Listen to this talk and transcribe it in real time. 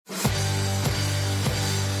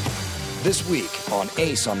This week on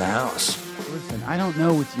Ace on the House. Listen, I don't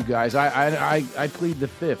know with you guys. I plead the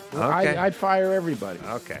fifth. Okay. I'd fire everybody.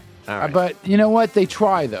 Okay. All right. But you know what? They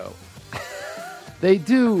try, though. They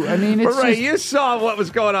do. I mean, it's right. just, You saw what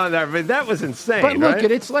was going on there. But that was insane, but look,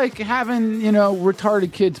 right? it's like having,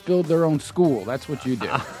 retarded kids build their own school. That's what you do.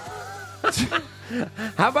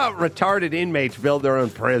 How about retarded inmates build their own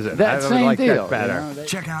prison? That I would same like deal. that better.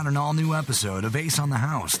 Check out an all-new episode of Ace on the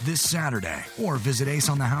House this Saturday, or visit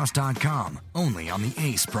aceonthehouse.com, only on the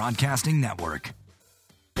Ace Broadcasting Network.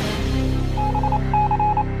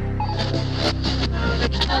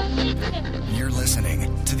 You're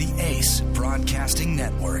listening to the Ace Broadcasting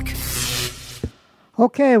Network.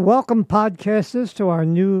 Okay, welcome, podcasters, to our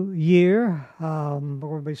new year. We're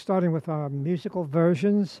going to be starting with our musical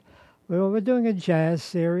versions. We're doing a jazz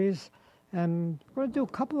series, and we're going to do a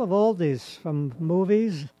couple of oldies from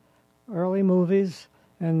movies, early movies.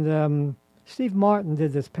 And Steve Martin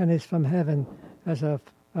did this Pennies from Heaven as I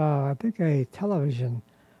think a television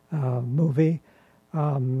movie.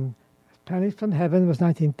 Pennies from Heaven was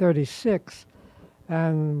 1936.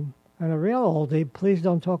 And a real oldie, Please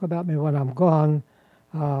Don't Talk About Me When I'm Gone,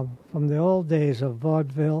 from the old days of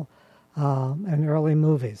vaudeville and early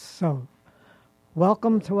movies. So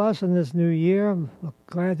welcome to us in this new year. We're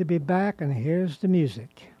glad to be back, and here's the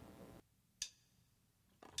music.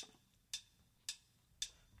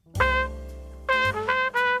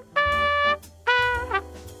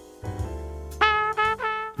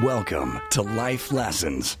 Welcome to Life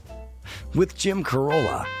Lessons with Jim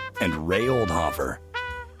Carolla and Ray Oldhofer.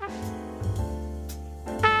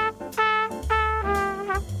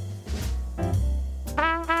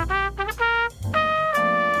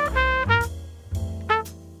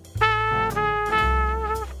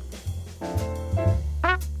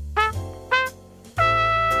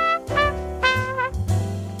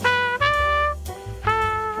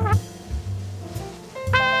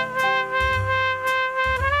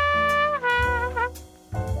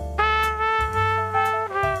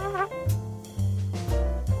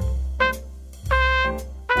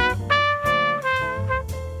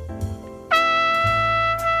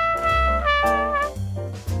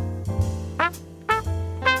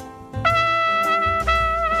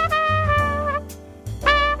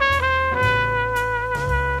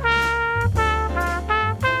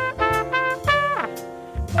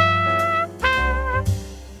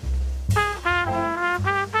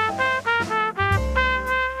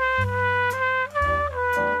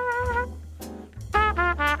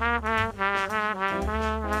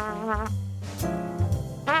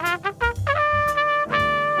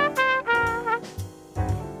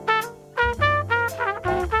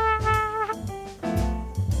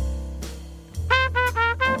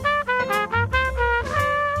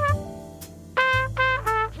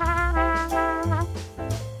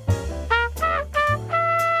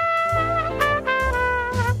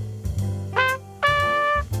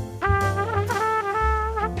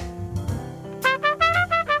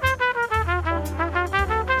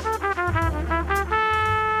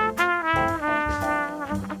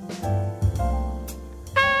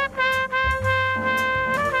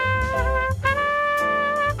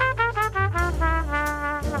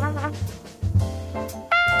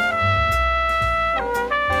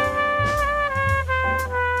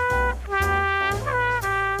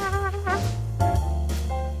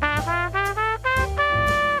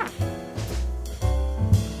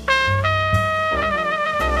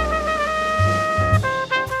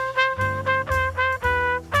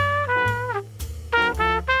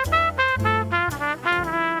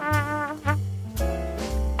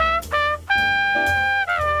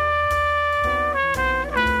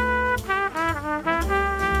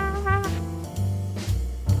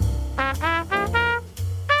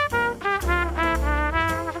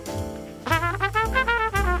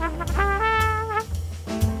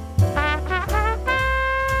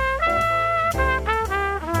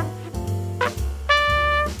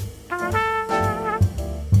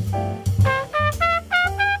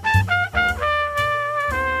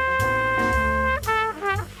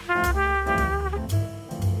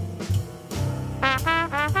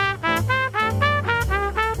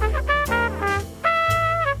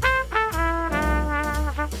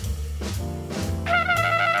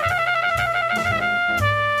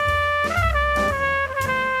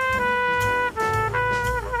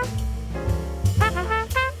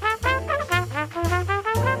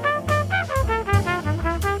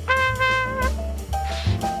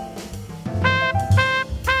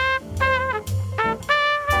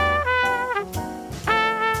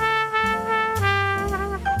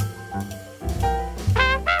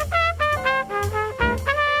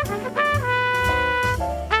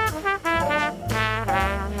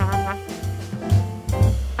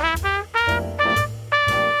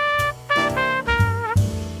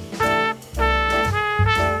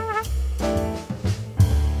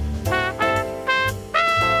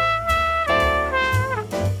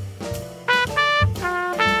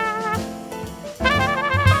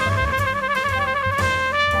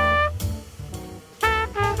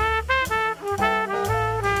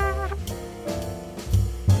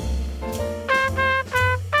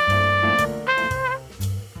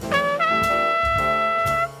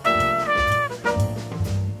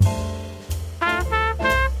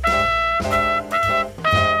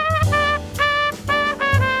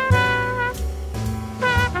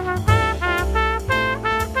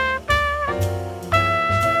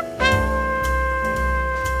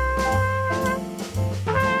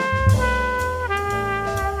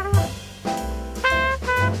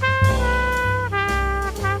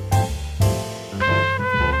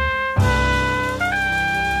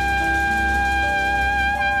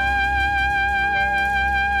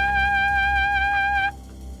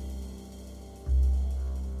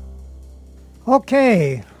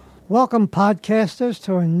 Okay, welcome podcasters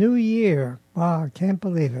to a new year. Wow, I can't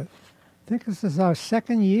believe it. I think this is our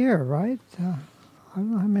second year, right? I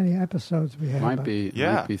don't know how many episodes we have. Might be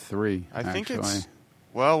 3. I think actually. it's,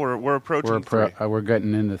 well, we're approaching 3. We're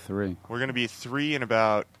getting into 3. We're going to be 3 in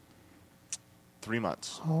about 3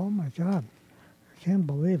 months. Oh, my God. I can't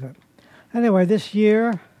believe it. Anyway, this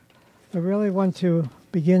year, I really want to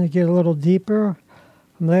begin to get a little deeper.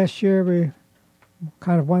 From last year, we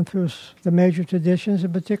kind of went through the major traditions,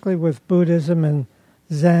 and particularly with Buddhism and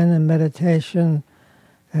Zen and meditation,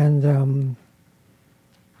 and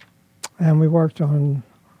we worked on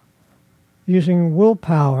using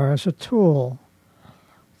willpower as a tool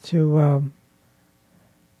to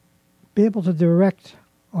be able to direct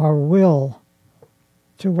our will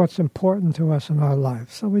to what's important to us in our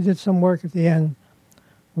life. So we did some work at the end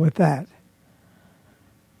with that.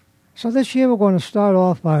 So this year we're going to start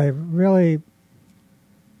off by really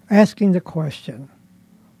asking the question,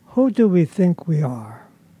 who do we think we are?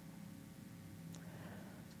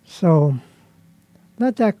 So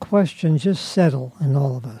let that question just settle in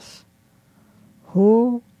all of us.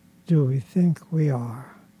 Who do we think we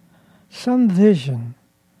are? Some vision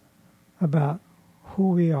about who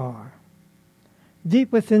we are.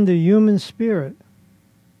 Deep within the human spirit,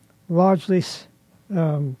 largely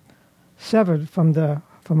severed from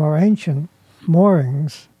our ancient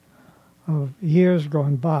moorings of years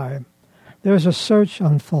gone by, there's a search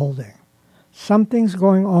unfolding. Something's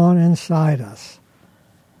going on inside us.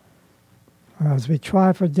 As we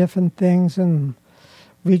try for different things and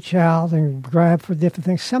reach out and grab for different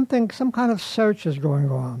things, some kind of search is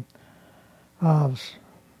going on. I'm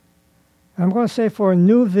going to say for a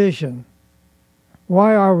new vision.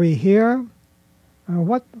 Why are we here? And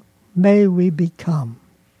what may we become?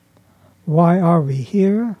 Why are we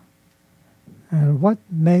here? And what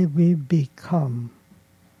may we become?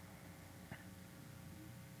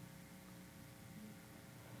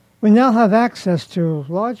 We now have access to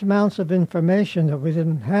large amounts of information that we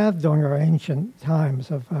didn't have during our ancient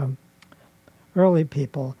times of early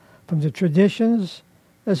people, from the traditions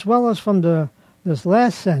as well as from this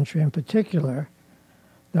last century in particular,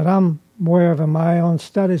 that I'm aware of in my own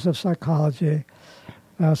studies of psychology,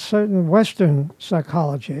 certain Western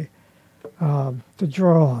psychology to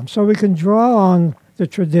draw on. So we can draw on the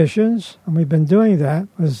traditions, and we've been doing that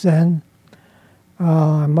with Zen,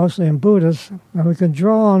 mostly in Buddhism, and we can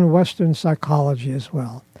draw on Western psychology as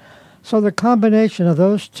well. So the combination of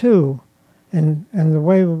those two, and the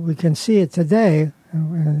way we can see it today,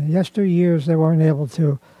 in yesteryears they weren't able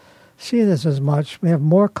to see this as much. We have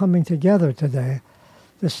more coming together today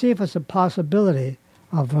to see if it's a possibility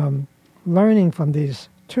of learning from these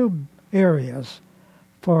two areas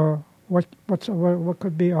for what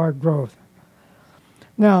could be our growth.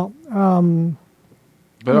 Now,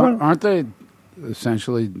 but aren't they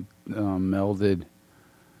essentially melded,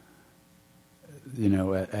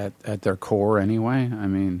 at their core anyway? I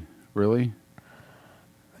mean, really?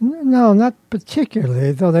 No, not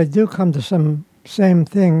particularly, though they do come to some same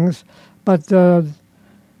things, but the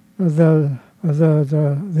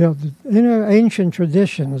inner ancient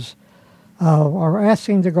traditions are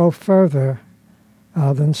asking to go further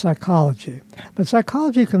than psychology. But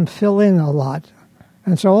psychology can fill in a lot.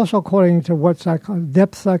 And so also according to what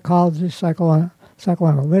depth psychology,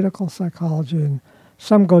 psychoanalytical psychology, and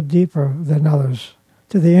some go deeper than others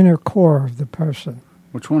to the inner core of the person.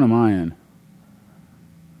 Which one am I in?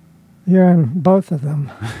 You're in both of them.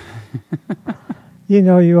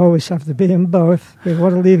 You always have to be in both. We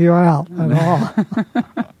want to leave you out at all.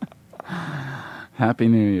 Happy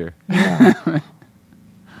New Year. Yeah.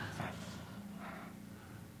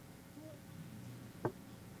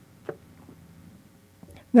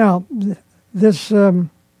 Now, this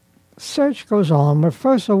search goes on. We're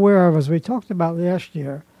first aware of, as we talked about last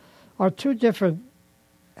year, are two different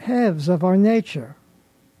halves of our nature.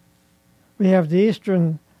 We have the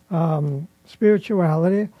Eastern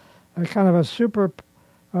spirituality, a kind of a super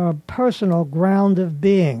personal ground of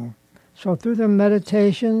being. So through their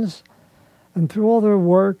meditations and through all their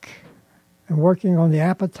work and working on the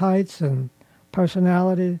appetites and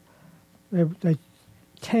personality, they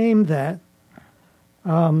tame that.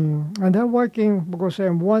 And they're working, we're going to say,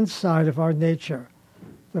 on one side of our nature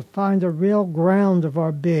to find a real ground of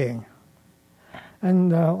our being.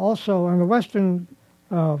 And also in the Western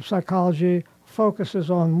psychology focuses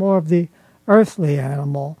on more of the earthly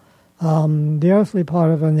animal, the earthly part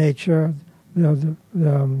of our nature,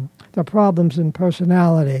 the problems in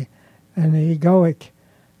personality and the egoic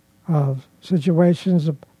situations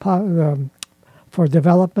for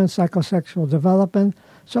development, psychosexual development.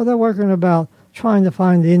 So they're working about trying to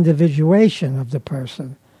find the individuation of the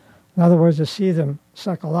person. In other words, to see them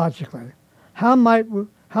psychologically. How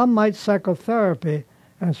might psychotherapy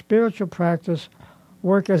and spiritual practice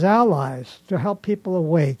work as allies to help people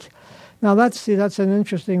awake? Now, that's an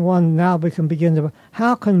interesting one. Now we can begin to,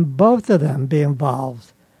 how can both of them be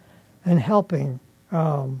involved in helping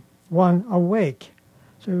one awake?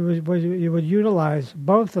 So you would utilize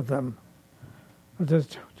both of them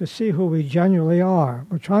to see who we genuinely are.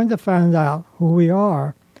 We're trying to find out who we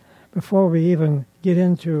are before we even get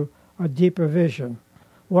into a deeper vision.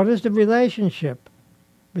 What is the relationship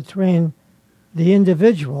between the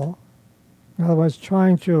individual, in other words,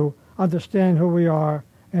 trying to understand who we are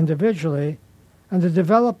individually, and the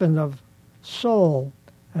development of soul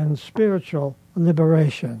and spiritual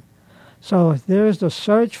liberation? So there's the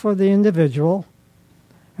search for the individual,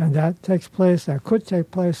 and that could take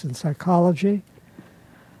place in psychology.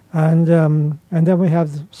 And then we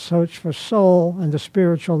have the search for soul and the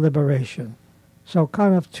spiritual liberation. So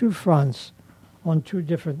kind of two fronts on two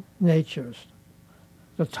different natures.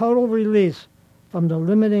 The total release from the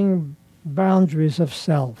limiting boundaries of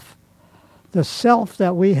self. The self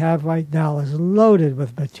that we have right now is loaded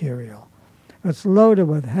with material. It's loaded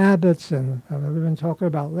with habits, and we've been talking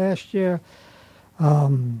about last year,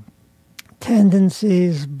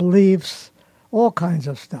 tendencies, beliefs, all kinds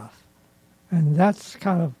of stuff. And that's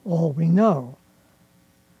kind of all we know.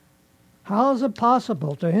 How is it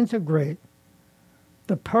possible to integrate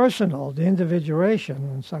the personal, the individuation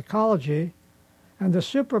in psychology, and the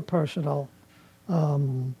superpersonal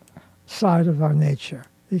side of our nature?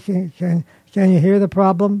 Can you hear the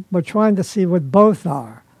problem? We're trying to see what both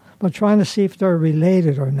are. We're trying to see if they're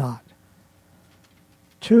related or not.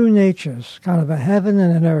 Two natures, kind of a heaven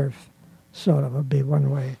and an earth, sort of, would be one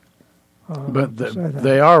way. But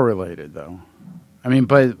they are related, though. I mean,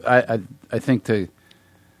 but I think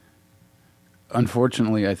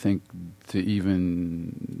unfortunately, I think to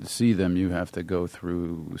even see them, you have to go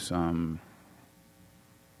through some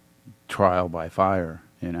trial by fire,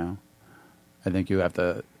 you know? I think you have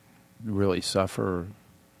to really suffer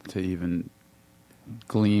to even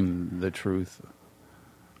glean the truth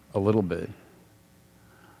a little bit.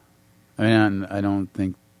 And I don't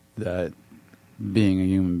think that being a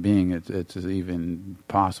human being, it's even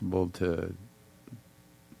possible to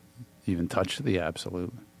even touch the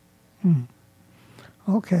absolute.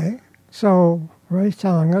 Okay, so Ray's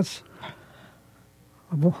telling us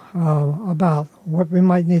about what we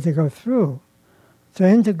might need to go through to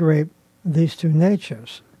integrate these two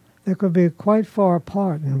natures. They could be quite far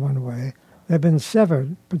apart in one way. They've been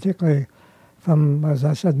severed, particularly from, as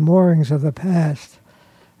I said, moorings of the past.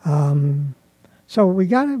 So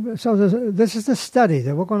this is the study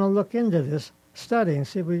that we're going to look into this study and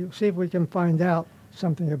see if we can find out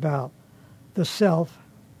something about the self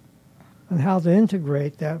and how to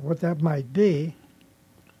integrate that, what that might be.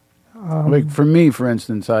 Like for me, for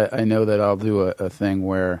instance, I know that I'll do a thing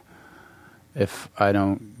where if I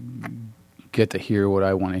don't get to hear what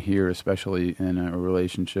I want to hear, especially in a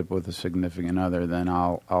relationship with a significant other, then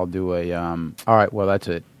I'll do a all right, well, that's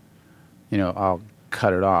it. You know, I'll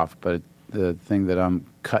cut it off. But the thing that I'm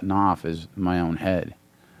cutting off is my own head.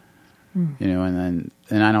 You know, and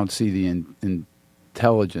I don't see the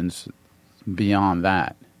intelligence beyond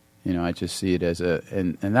that. You know, I just see it as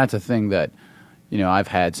and that's a thing that, you know, I've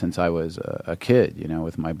had since I was a kid, you know,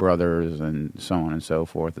 with my brothers and so on and so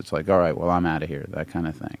forth. It's like, all right, well, I'm out of here, that kind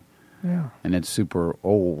of thing. Yeah. And it's super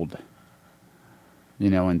old, you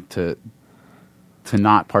know, and to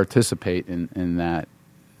not participate in that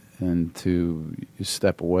and to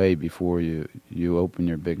step away before you open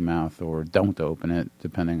your big mouth or don't open it,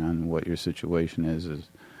 depending on what your situation is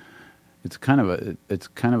it's kind of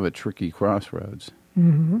a tricky crossroads.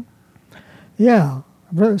 Mm-hmm. Yeah.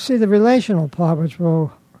 See, the relational part, which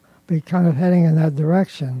will be kind of heading in that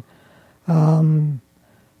direction.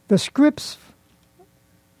 The scripts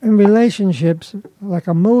in relationships, like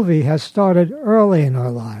a movie, has started early in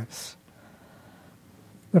our lives.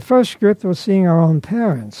 The first script was seeing our own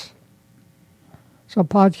parents. So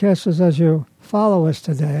podcasters, as you follow us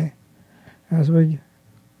today, as we're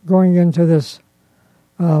going into this,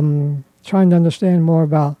 trying to understand more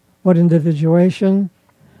about what individuation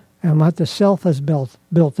and what the self is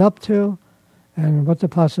built up to, and what the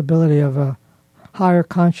possibility of a higher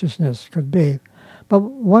consciousness could be. But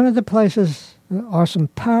one of the places are some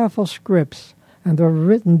powerful scripts, and they're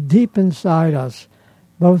written deep inside us,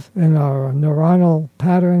 both in our neuronal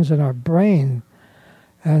patterns in our brain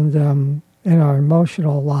and in our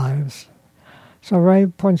emotional lives. So Ray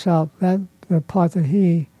points out that the part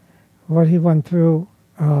that what he went through,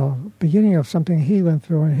 beginning of something he went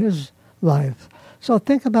through in his life. So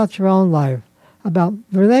think about your own life, about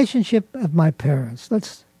the relationship of my parents.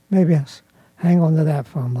 Let's maybe hang on to that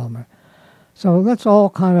for a moment. So let's all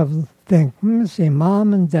kind of think, let's see,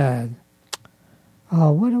 Mom and Dad.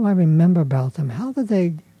 What do I remember about them? How did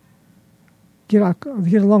they get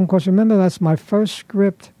along? Of course, remember, that's my first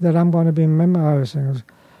script that I'm going to be memorizing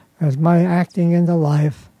as my acting into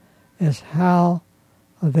life is how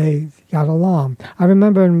they got along. I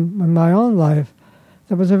remember in my own life,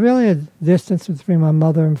 there was really a distance between my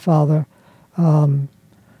mother and father. My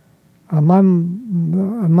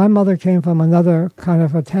mother came from another kind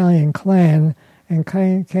of Italian clan and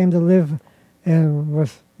came to live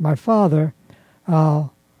with my father. And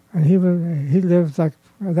he lived like,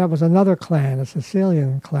 that was another clan, a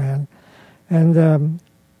Sicilian clan. And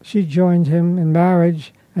she joined him in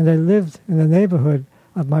marriage, and they lived in the neighborhood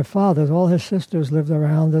of my father's. All his sisters lived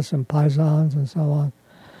around us, and paisans and so on.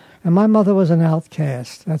 And my mother was an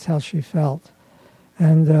outcast. That's how she felt.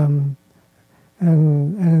 And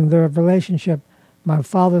their relationship, my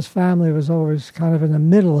father's family was always kind of in the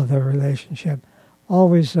middle of their relationship,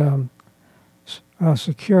 always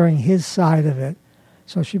securing his side of it.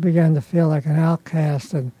 So she began to feel like an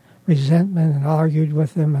outcast and resentment, and argued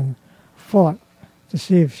with him and fought to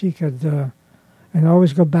see if she could, and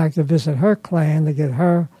always go back to visit her clan to get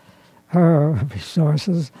her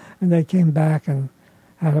resources. And they came back and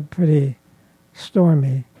had a pretty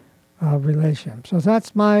stormy relationship. So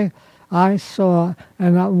that's I saw,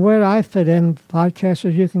 and where I fit in,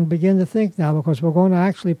 podcasters, you can begin to think now, because we're going to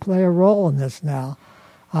actually play a role in this now.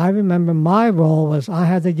 I remember my role was I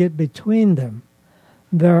had to get between them.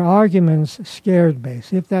 Their arguments scared me.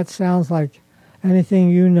 See if that sounds like anything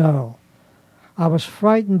you know. I was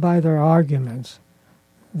frightened by their arguments.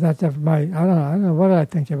 That they might, I don't know what I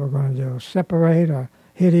think they were going to do, separate or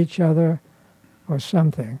hit each other or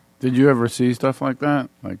something. Did you ever see stuff like that?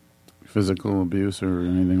 Like physical abuse or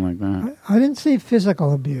anything like that? I didn't see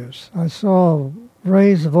physical abuse. I saw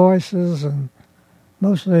raised voices, and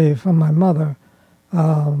mostly from my mother.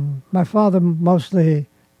 My father mostly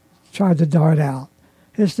tried to dart out.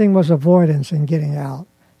 His thing was avoidance and getting out.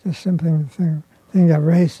 Just something thing that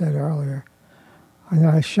Ray said earlier.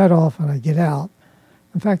 I shut off and I get out.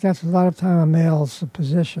 In fact, that's a lot of time a male's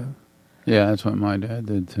position. Yeah, that's what my dad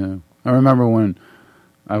did too. I remember when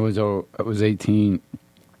I was 18,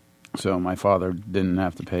 so my father didn't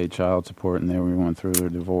have to pay child support, and they were going through their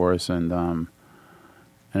divorce, and I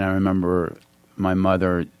remember my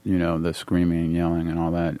mother, the screaming and yelling and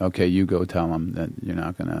all that. Okay, you go tell him that you're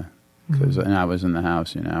not gonna, and I was in the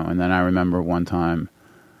house, and then I remember one time,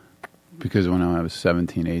 because when I was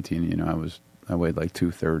 17, 18, I weighed like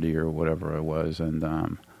 230 or whatever it was, and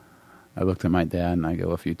I looked at my dad and I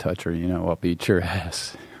go, if you touch her, I'll beat your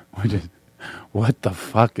ass. Which is, what the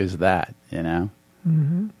fuck is that,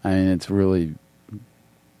 Mm-hmm. I mean, it's really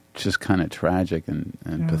just kind of tragic and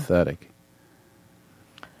pathetic.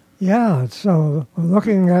 Yeah, so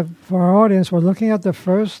for our audience, we're looking at the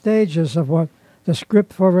first stages of what the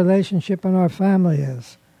script for a relationship in our family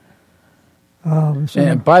is.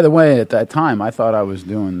 And by the way, at that time, I thought I was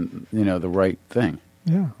doing, the right thing.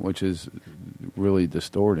 Yeah. Which is really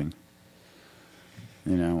distorting,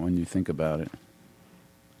 when you think about it.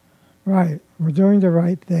 Right. We're doing the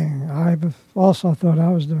right thing. I also thought I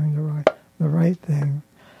was doing the right thing.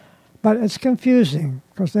 But it's confusing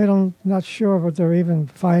because not sure what they're even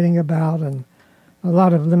fighting about, and a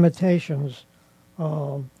lot of limitations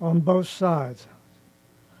on both sides.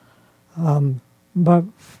 But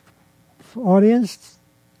audience,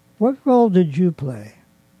 what role did you play?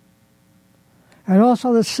 And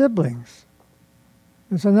also the siblings.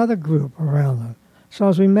 There's another group around them. So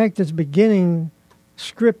as we make this beginning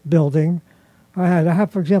script building, I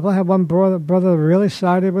had, for example, I had one brother really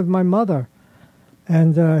sided with my mother,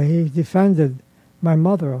 and he defended my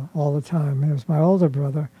mother all the time. He was my older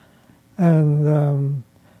brother, and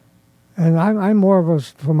I more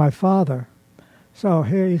was for my father. So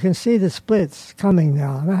here you can see the splits coming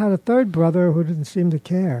now. And I had a third brother who didn't seem to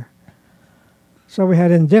care. So we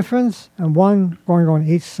had indifference and one going on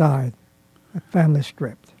each side, a family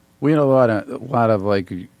script. We had a lot of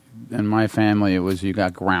like, in my family, it was you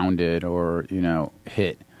got grounded or,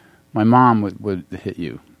 hit. My mom would hit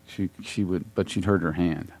you. She would, but she'd hurt her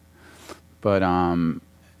hand. But,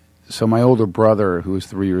 so my older brother, who was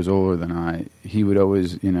 3 years older than I, he would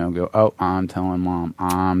always, go, oh, I'm telling mom,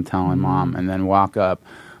 mom, and then walk up,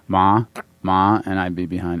 ma, and I'd be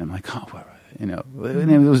behind him like, oh, and it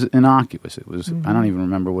was innocuous. It was, I don't even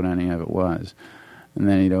remember what any of it was. And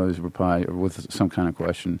then he'd always reply with some kind of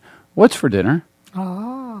question, what's for dinner?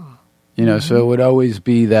 Ah. So it would always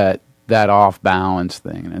be that off balance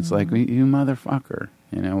thing. And it's like, you motherfucker,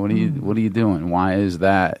 what are you doing? Why is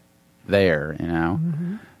that there,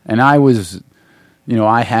 And I was,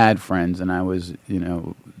 I had friends, and I was,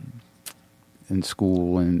 in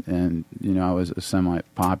school, and I was a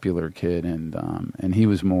semi-popular kid, and he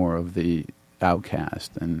was more of the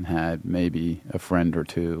outcast and had maybe a friend or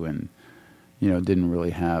two, and didn't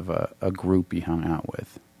really have a group he hung out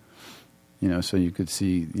with. So you could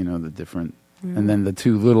see the different. Yeah. And then the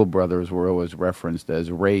two little brothers were always referenced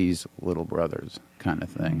as Ray's little brothers, kind of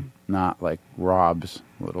thing, not like Rob's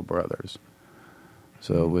little brothers.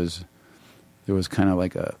 So there was kind of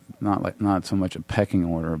like not so much a pecking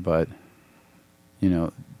order, but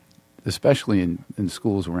especially in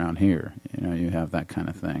schools around here, you have that kind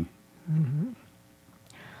of thing. Mm-hmm.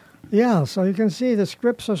 Yeah, so you can see the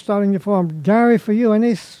scripts are starting to form. Gary, for you,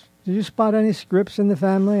 did you spot any scripts in the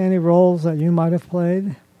family? Any roles that you might have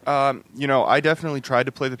played? I definitely tried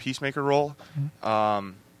to play the peacemaker role.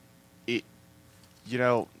 The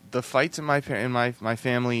fights in my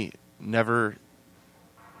family never,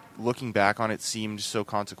 looking back on it, seemed so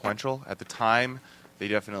consequential. At the time, they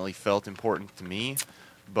definitely felt important to me,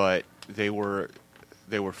 but they were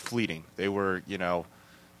fleeting. They were,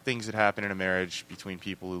 things that happen in a marriage between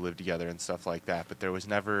people who live together and stuff like that. But there was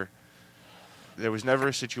never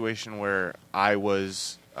a situation where I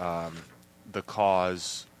was the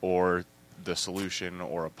cause or the solution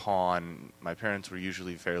or a pawn. My parents were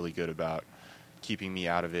usually fairly good about keeping me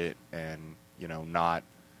out of it and, not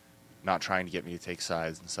trying to get me to take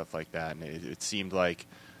sides and stuff like that. And it seemed like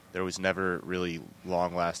there was never really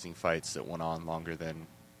long-lasting fights that went on longer than,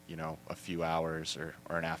 a few hours or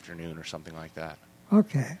an afternoon or something like that.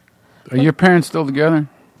 Okay. Are your parents still together?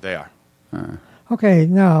 They are. Okay,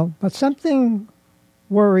 now, but something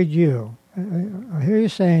worried you. I hear you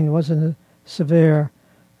saying it wasn't a severe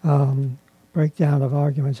breakdown of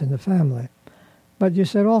arguments in the family. But you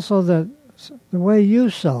said also that the way you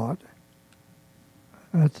saw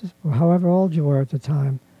it, however old you were at the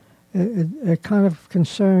time, it kind of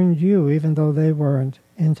concerned you, even though they weren't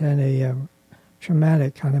into any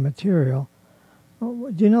traumatic kind of material.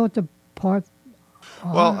 Do you know what the part...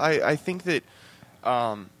 Well, I think that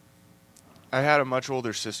I had a much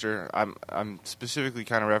older sister. I'm specifically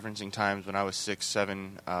kind of referencing times when I was 6,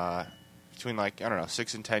 7, between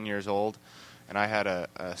 6 and 10 years old, and I had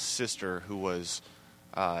a sister who was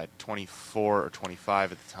 24 or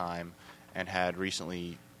 25 at the time, and had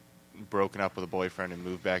recently broken up with a boyfriend and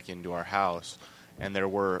moved back into our house. And there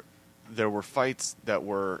were fights that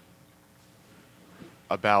were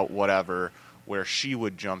about whatever, where she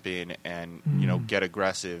would jump in and get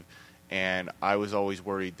aggressive, and I was always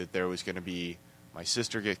worried that there was going to be my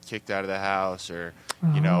sister get kicked out of the house, or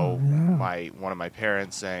one of my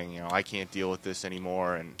parents saying, I can't deal with this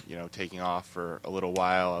anymore, and taking off for a little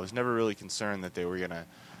while. I was never really concerned that they were gonna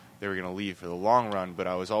leave for the long run, but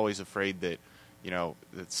I was always afraid that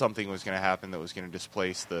that something was going to happen that was going to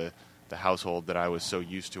displace the household that I was so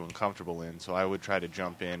used to and comfortable in. So I would try to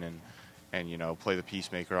jump in and play the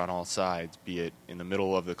peacemaker on all sides, be it in the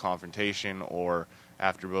middle of the confrontation or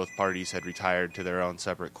after both parties had retired to their own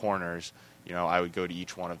separate corners. I would go to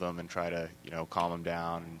each one of them and try to, calm them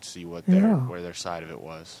down and see where their side of it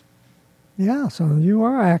was. Yeah, so you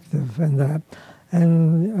are active in that.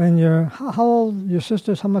 And how old, your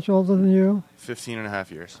sister's how much older than you? 15 and a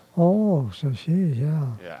half years. Oh, so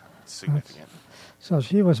yeah, it's significant. So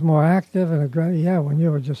she was more active and when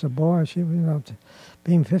you were just a boy, she was,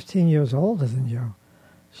 being 15 years older than you,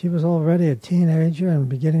 she was already a teenager and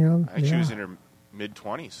beginning of... She was in her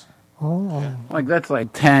mid-20s. Oh. Yeah. Like, that's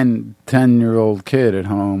like 10-year-old kid at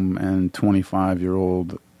home and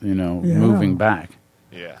 25-year-old, moving back.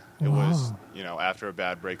 Yeah, it was, after a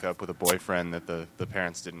bad breakup with a boyfriend that the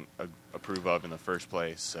parents didn't approve of in the first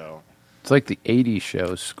place, so... It's like the 80s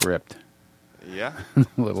show script. Yeah. A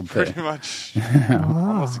little bit. Pretty much.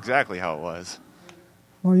 Almost exactly how it was.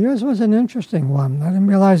 Well, yours was an interesting one. I didn't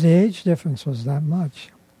realize the age difference was that much.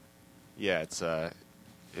 Yeah, it's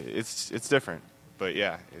different, but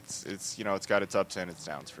yeah, it's it's got its ups and its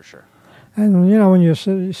downs for sure. And when your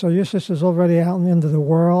sister's already out into the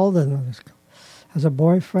world and has a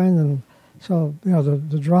boyfriend, and so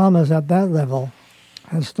the dramas at that level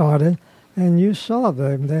has started, and you saw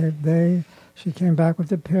them. She came back with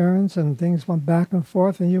the parents, and things went back and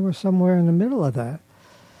forth, and you were somewhere in the middle of that.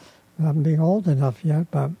 Not being old enough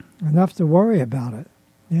yet, but enough to worry about it.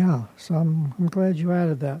 Yeah, so I'm glad you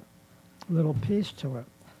added that little piece to it.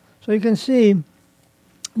 So you can see,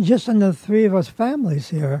 just in the three of us families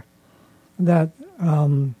here, that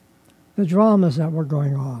the dramas that were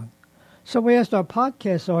going on. So we asked our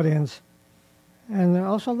podcast audience, and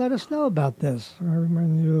also let us know about this.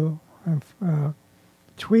 When you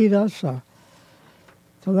tweet us to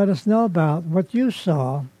let us know about what you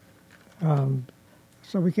saw,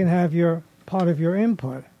 so we can have your part of your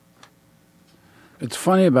input. It's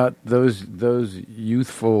funny about those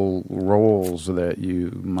youthful roles that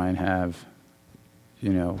you might have,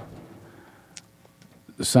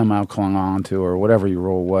 somehow clung on to, or whatever your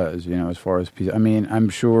role was, as far as peace. I mean, I'm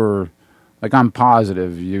sure, I'm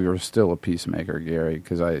positive you're still a peacemaker, Gary,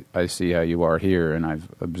 because I see how you are here, and I've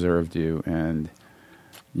observed you, and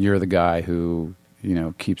you're the guy who,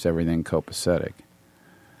 keeps everything copacetic.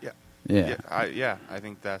 Yeah. I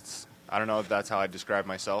think that's. I don't know if that's how I describe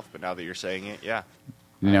myself, but now that you're saying it, yeah.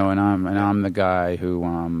 And I'm the guy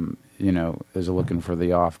who, is looking for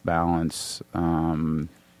the off balance,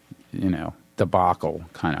 debacle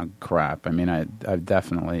kind of crap. I mean, I've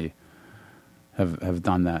definitely have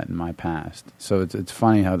done that in my past. So it's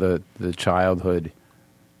funny how the childhood,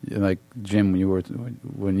 like Jim,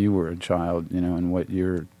 when you were a child, and what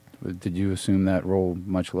did you assume that role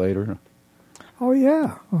much later? Oh,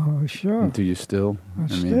 yeah. Oh, sure. Do you still?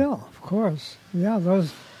 Still, of course. Yeah,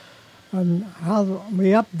 those... And how we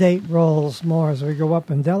update roles more as we go up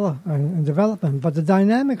in development. But the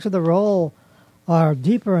dynamics of the role are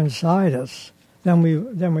deeper inside us than we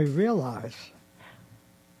realize.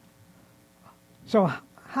 So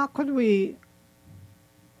how could we...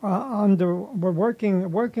 we're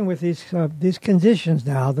working with these conditions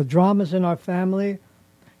now, the dramas in our family,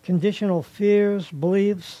 conditional fears,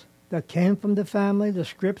 beliefs that came from the family, the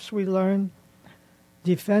scripts we learned,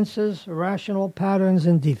 defenses, irrational patterns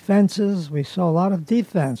in defenses. We saw a lot of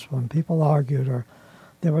defense when people argued or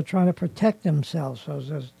they were trying to protect themselves. So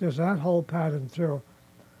there's that whole pattern too.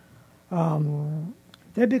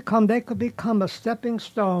 They could become a stepping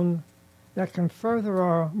stone that can further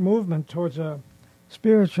our movement towards a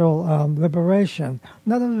spiritual liberation.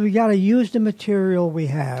 In other words, we got to use the material we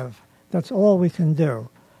have. That's all we can do.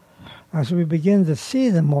 As we begin to see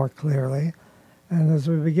them more clearly, and as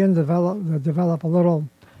we begin to develop a little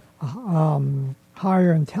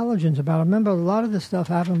higher intelligence about it. Remember, a lot of this stuff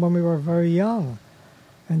happened when we were very young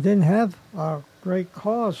and didn't have a great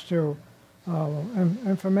cause to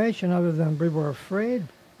information other than we were afraid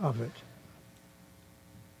of it.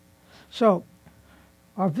 So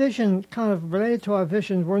our vision, kind of related to our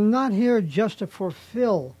vision, we're not here just to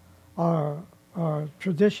fulfill our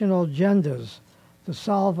traditional agendas, to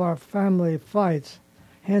solve our family fights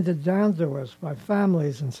handed down to us by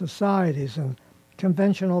families and societies and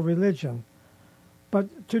conventional religion, but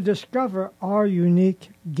to discover our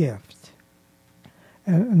unique gift.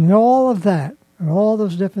 And all of that, and all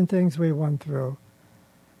those different things we went through,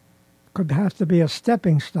 could have to be a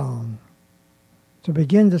stepping stone to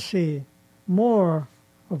begin to see more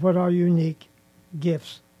of what our unique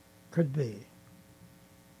gifts could be.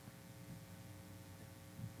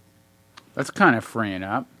 That's kind of freeing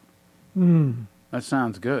up. That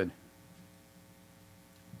sounds good.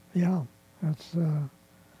 Yeah, that's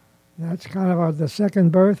kind of the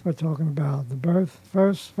second birth we're talking about. The birth,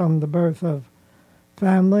 first from the birth of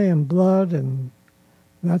family and blood, and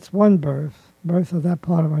that's one birth of that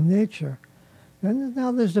part of our nature. Then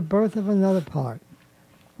now there's the birth of another part,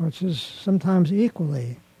 which is sometimes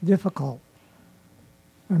equally difficult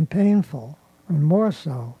and painful, and more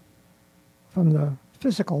so from the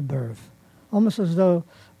physical birth. Almost as though,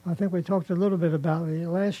 I think we talked a little bit about it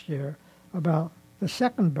last year, about the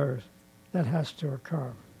second birth that has to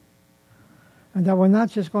occur. And that we're not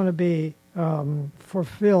just going to be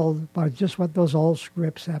fulfilled by just what those old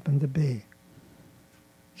scripts happen to be.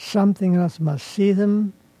 Something else must see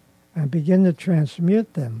them and begin to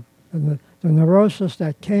transmute them. And the neurosis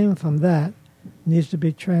that came from that needs to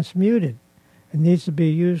be transmuted. It needs to be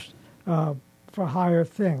used for higher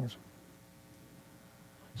things.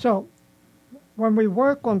 So when we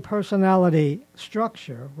work on personality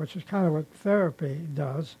structure, which is kind of what therapy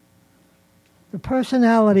does, the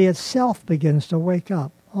personality itself begins to wake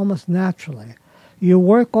up almost naturally. You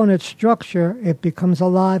work on its structure, it becomes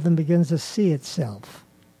alive and begins to see itself.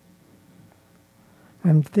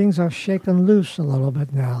 And things are shaken loose a little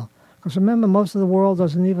bit now. Because remember, most of the world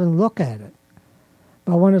doesn't even look at it.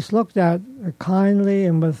 But when it's looked at kindly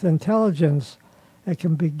and with intelligence, it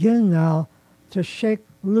can begin now to shake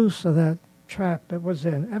loose of that trap it was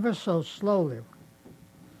in, ever so slowly.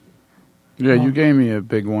 Yeah, you gave me a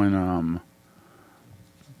big one a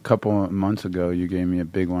couple of months ago. You gave me a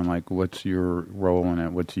big one, like, what's your role in it?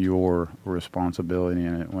 What's your responsibility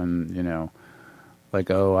in it when,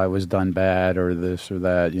 like, oh, I was done bad or this or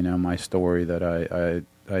that, my story that I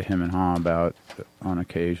hem and haw about on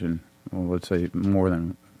occasion. Well, let's say more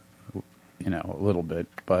than, a little bit.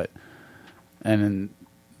 And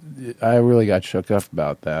I really got shook up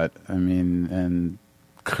about that. I mean, and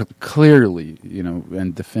clearly,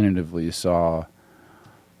 and definitively saw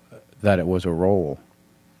that it was a role.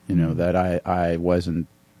 that I wasn't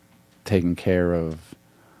taking care of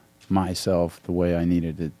myself the way I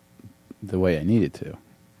needed to.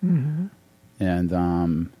 Mm-hmm.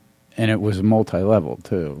 And it was multi-level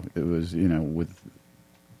too. It was, it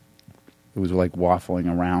was like waffling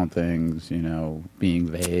around things, being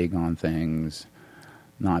vague on things,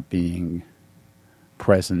 not being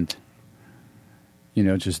present,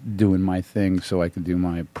 just doing my thing so I could do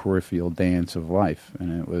my peripheral dance of life.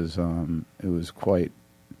 And it was quite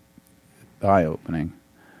eye-opening.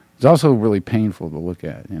 It's also really painful to look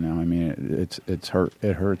at, I mean, it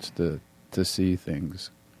hurts to see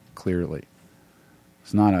things clearly.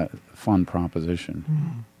 It's not a fun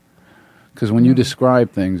proposition. Because when you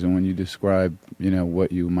describe things and when you describe,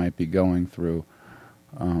 what you might be going through,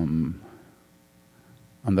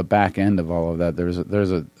 on the back end of all of that, there's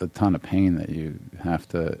a ton of pain that you have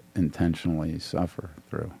to intentionally suffer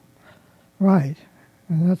through. Right.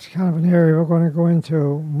 And that's kind of an area we're going to go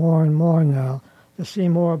into more and more now to see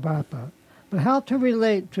more about that. But how to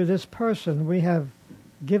relate to this person we have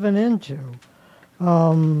given into.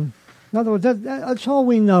 In other words, that's all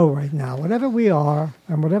we know right now. Whatever we are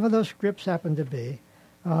and whatever those scripts happen to be,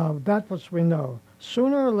 that's what we know.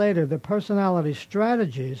 Sooner or later, the personality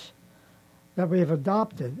strategies that we have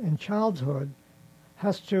adopted in childhood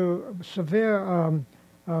has to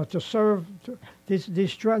to serve these.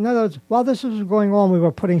 In other words, while this was going on, we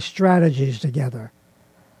were putting strategies together,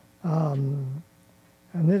 and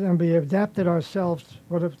then we adapted ourselves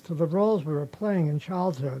to the roles we were playing in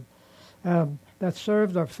childhood. That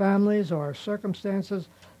served our families or our circumstances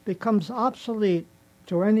becomes obsolete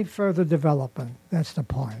to any further development. That's the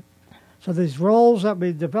point. So these roles that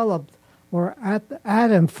we developed were at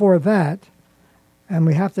and for that, and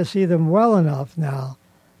we have to see them well enough now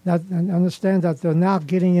and understand that they're now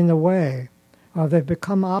getting in the way, or they've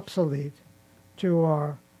become obsolete to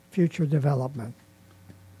our future development.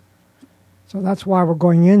 So that's why we're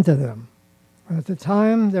going into them. At the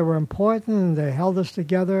time, they were important, and they held us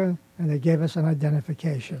together, and they gave us an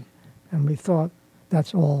identification. And we thought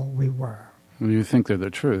that's all we were. Well, you think they're the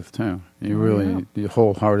truth, too. You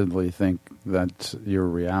wholeheartedly think that's your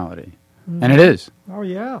reality. Mm-hmm. And it is. Oh,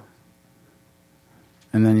 yeah.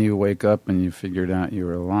 And then you wake up and you figured out you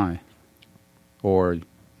were a lie. Or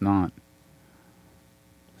not.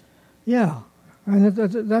 Yeah. And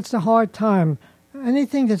that's the hard time.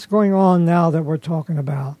 Anything that's going on now that we're talking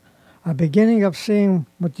about, a beginning of seeing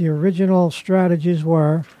what the original strategies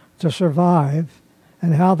were to survive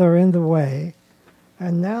and how they're in the way,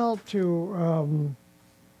 and now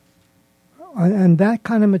and that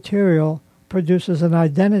kind of material produces an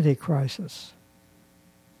identity crisis.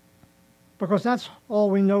 Because that's all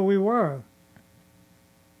we know we were,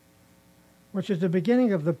 which is the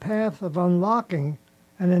beginning of the path of unlocking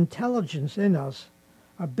an intelligence in us,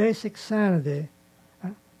 a basic sanity,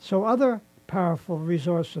 so other powerful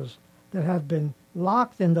resources that have been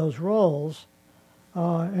locked in those roles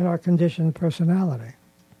in our conditioned personality.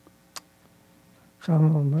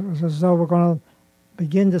 So it's as though we're going to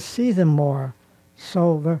begin to see them more.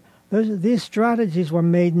 So these strategies were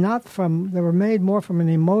made they were made more from an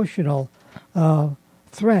emotional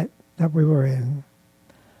threat that we were in.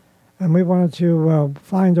 And we wanted to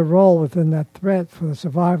find a role within that threat for the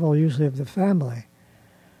survival, usually of the family.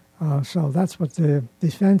 So that's what the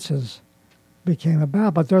defenses became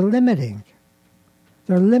about. But they're limiting.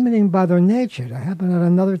 They're limiting by their nature. They happen at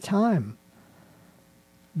another time.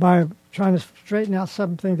 By trying to straighten out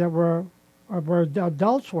something that where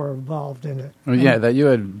adults were involved in it. Well, yeah, that you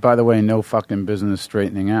had, by the way, no fucking business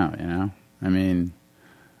straightening out, I mean,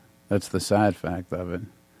 that's the sad fact of it.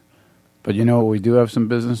 But you know what we do have some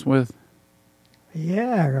business with?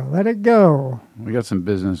 Yeah, let it go. We got some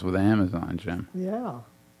business with Amazon, Jim. Yeah.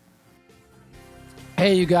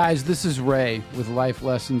 Hey, you guys, this is Ray with Life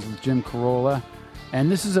Lessons with Jim Carolla,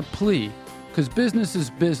 and this is a plea, because business is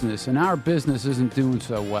business, and our business isn't doing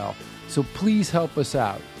so well. So please help us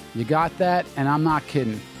out. You got that? And I'm not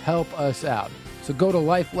kidding. Help us out. So go to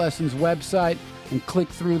Life Lessons website and click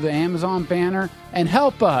through the Amazon banner and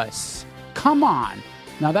help us. Come on.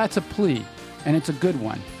 Now that's a plea, and it's a good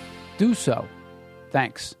one. Do so.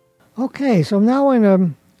 Thanks. Okay, so now we're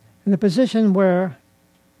in a position where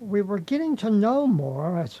we were getting to know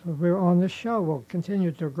more as we're on this show. We'll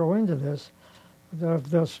continue to go into this.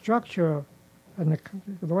 The structure and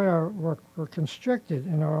the way we're constricted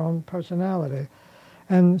in our own personality.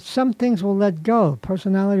 And some things will let go.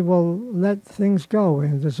 Personality will let things go,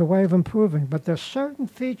 and there's a way of improving. But there's certain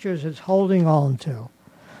features it's holding on to.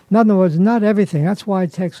 In other words, not everything. That's why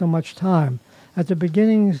it takes so much time. At the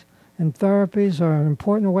beginnings in therapies are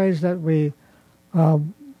important ways that we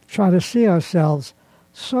try to see ourselves.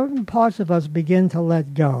 certain parts of us begin to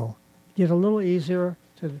let go, get a little easier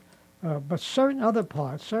to, but certain other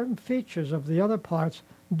parts, certain features of the other parts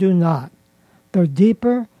do not. They're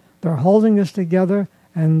deeper, they're holding us together,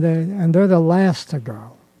 and they're the last to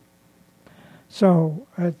go. So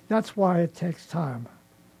that's why it takes time.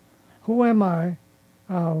 Who am I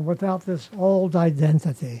without this old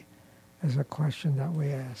identity is a question that we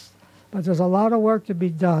ask. But there's a lot of work to be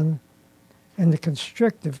done in the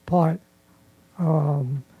constrictive part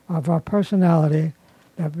of our personality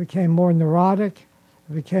that became more neurotic,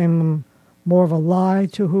 became more of a lie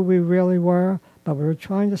to who we really were, but we were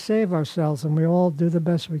trying to save ourselves, and we all do the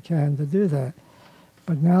best we can to do that.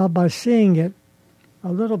 But now by seeing it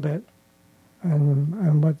a little bit,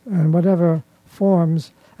 and whatever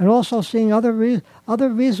forms, and also seeing other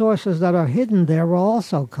resources that are hidden there will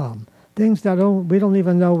also come. Things that we don't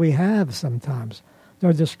even know we have sometimes.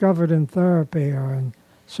 They're discovered in therapy or in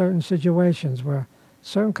certain situations where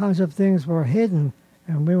certain kinds of things were hidden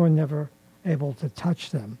and we were never able to touch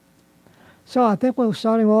them. So I think we're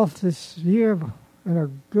starting off this year in a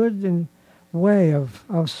good way of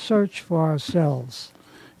search for ourselves.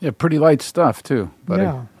 Yeah, pretty light stuff too, buddy.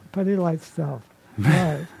 Yeah, pretty light stuff.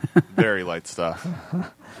 Right. Very light stuff.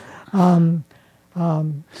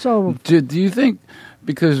 So do you think,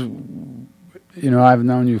 because I've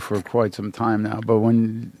known you for quite some time now, but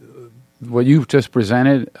what you've just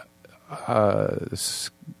presented,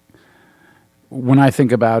 when I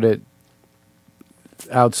think about it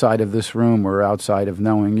outside of this room or outside of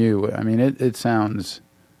knowing you, I mean, it sounds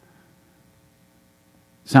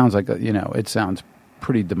like it sounds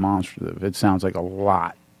pretty demonstrative. It sounds like a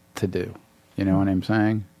lot to do. You know what I'm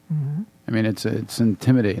saying? Mm-hmm. I mean, it's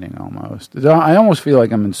intimidating almost. I almost feel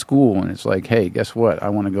like I'm in school, and it's like, hey, guess what? I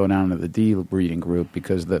want to go down to the D reading group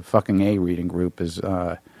because the fucking A reading group is,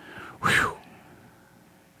 Yeah,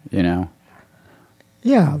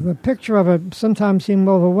 the picture of it sometimes seems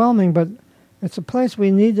overwhelming, but it's a place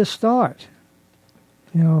we need to start.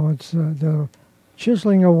 It's the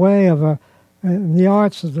chiseling away of in the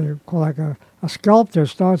arts, they call like a sculptor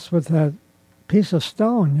starts with that piece of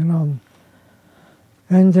stone,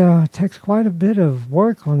 and it takes quite a bit of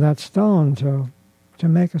work on that stone to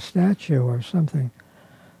make a statue or something.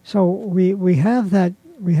 So we have a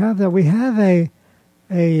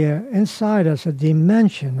inside us a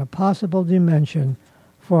dimension, a possible dimension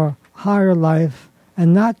for higher life,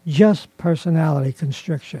 and not just personality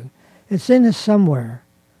constriction. It's in us somewhere,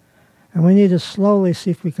 and we need to slowly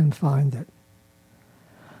see if we can find it.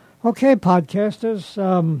 Okay, podcasters,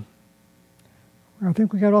 I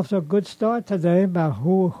think we got off to a good start today about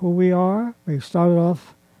who we are. We started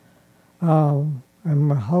off, and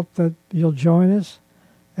I hope that you'll join us.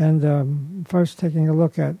 And first taking a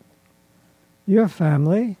look at your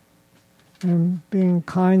family and being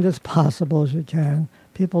kind as possible as you can.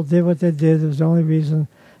 People did what they did. It was the only reason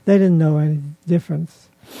they didn't know any difference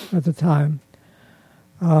at the time.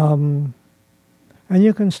 And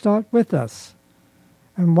you can start with us.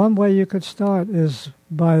 And one way you could start is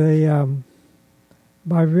by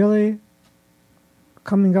really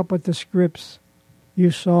coming up with the scripts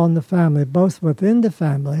you saw in the family, both within the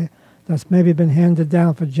family, that's maybe been handed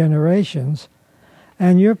down for generations,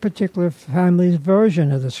 and your particular family's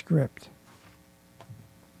version of the script.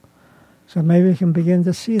 So maybe you can begin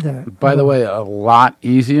to see that. By the way, a lot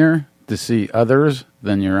easier to see others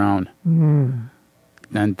than your own. Mm.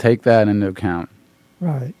 And take that into account.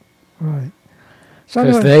 Right. So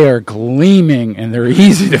because they are gleaming and they're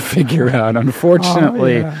easy to figure out.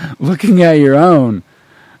 Unfortunately, looking at your own,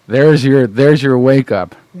 there's your wake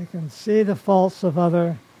up. You can see the faults of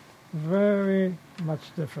other, very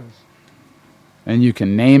much difference. And you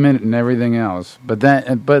can name it and everything else. But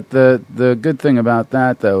the good thing about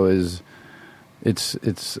that though is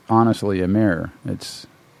it's honestly a mirror. It's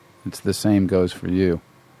the same goes for you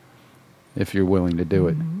if you're willing to do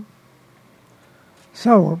it.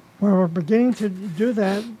 So we're beginning to do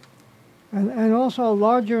that, and also a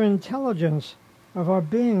larger intelligence of our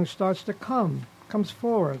being starts to comes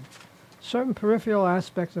forward. Certain peripheral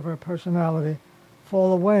aspects of our personality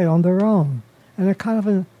fall away on their own, and a kind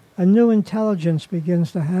of a new intelligence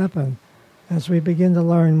begins to happen as we begin to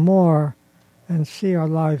learn more and see our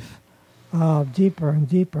life deeper and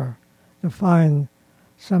deeper, to find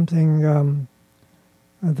something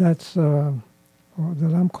that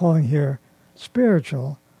I'm calling here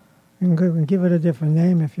spiritual. You can give it a different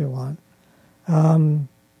name if you want, and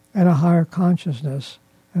a higher consciousness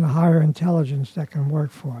and a higher intelligence that can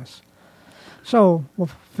work for us. So we'll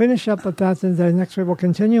finish up with that today. Next week, we'll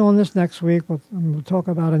continue on this next week. We'll talk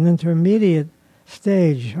about an intermediate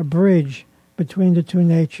stage, a bridge between the two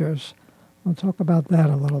natures, we'll talk about that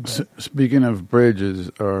a little bit. Speaking of bridges,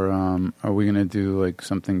 are we going to do like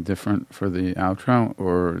something different for the outro,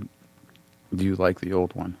 or do you like the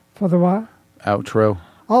old one? For the what? Outro.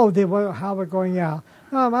 Oh, how we're going out.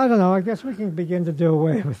 I don't know. I guess we can begin to do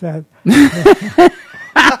away with that.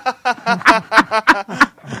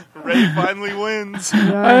 Ray finally wins.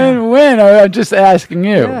 Yeah. I didn't win. I'm just asking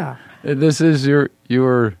you. Yeah. This is your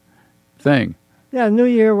thing. Yeah, New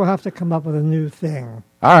Year, we'll have to come up with a new thing.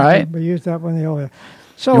 All right. We use that one the old year.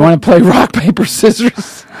 So, You want to play rock, paper,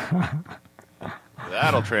 scissors?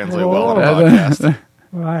 That'll translate well on a podcast.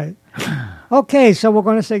 Right. Okay, so we're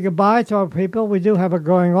going to say goodbye to our people. We do have a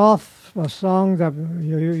going off a song that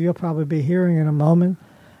you'll probably be hearing in a moment.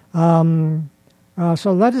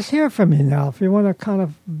 So let us hear from you now. If you want to kind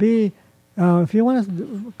of if you want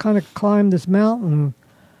to kind of climb this mountain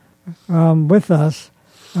with us,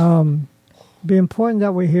 be important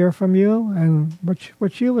that we hear from you and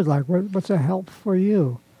what you would like. What's a help for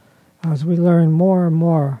you as we learn more and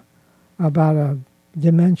more about a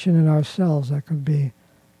dimension in ourselves that could be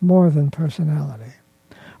more than personality.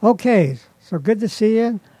 Okay, so good to see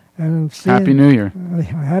you. And Happy New Year.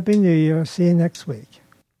 Happy New Year. See you next week.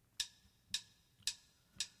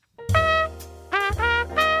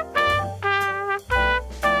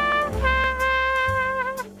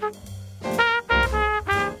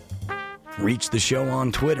 Reach the show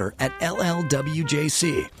on Twitter at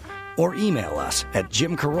LLWJC or email us at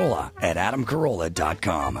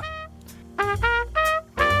jimcarolla@adamcarolla.com.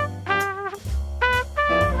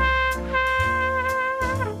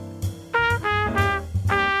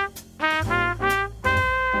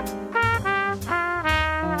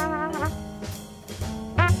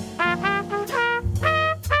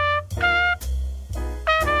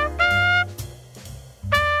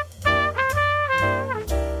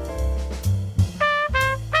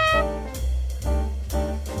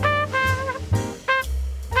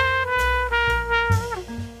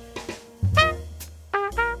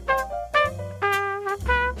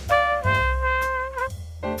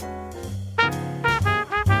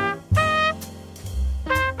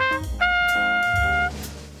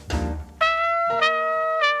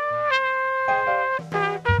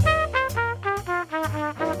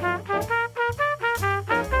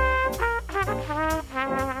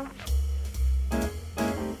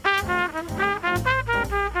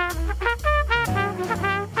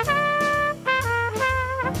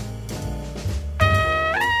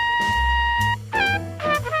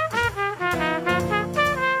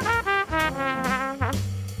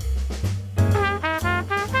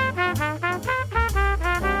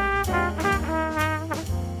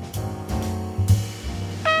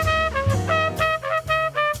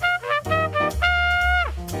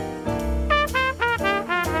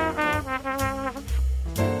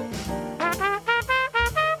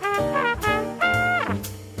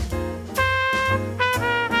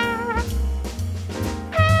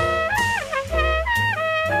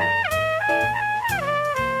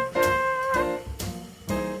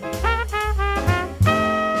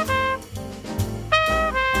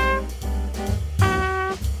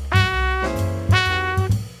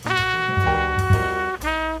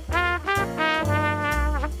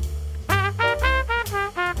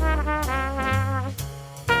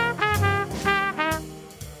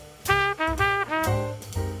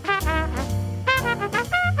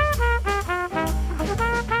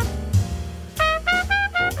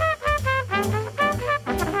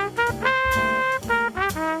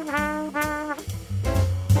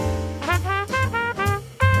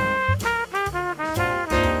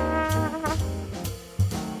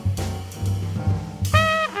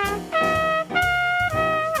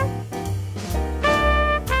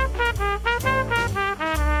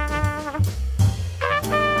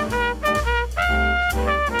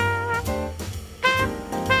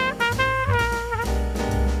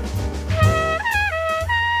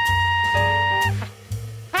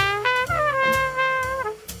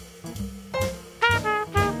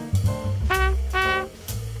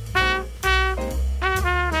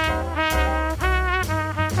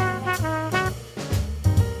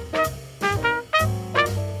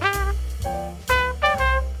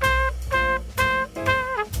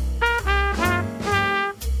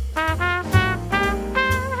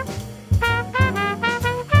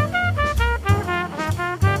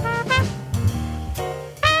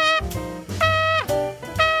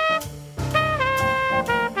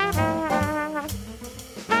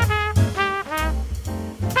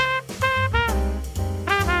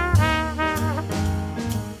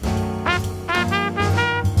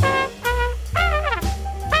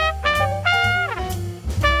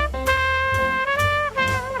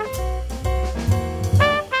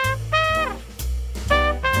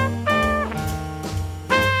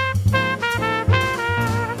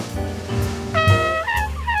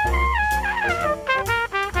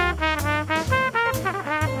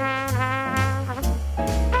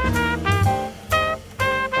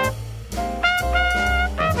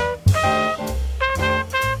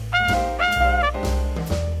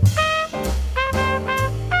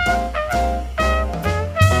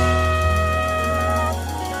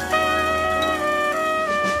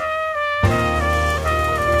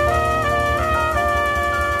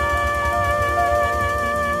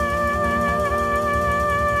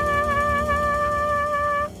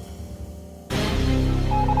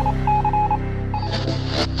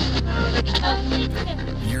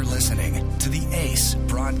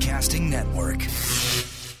 Broadcasting Network.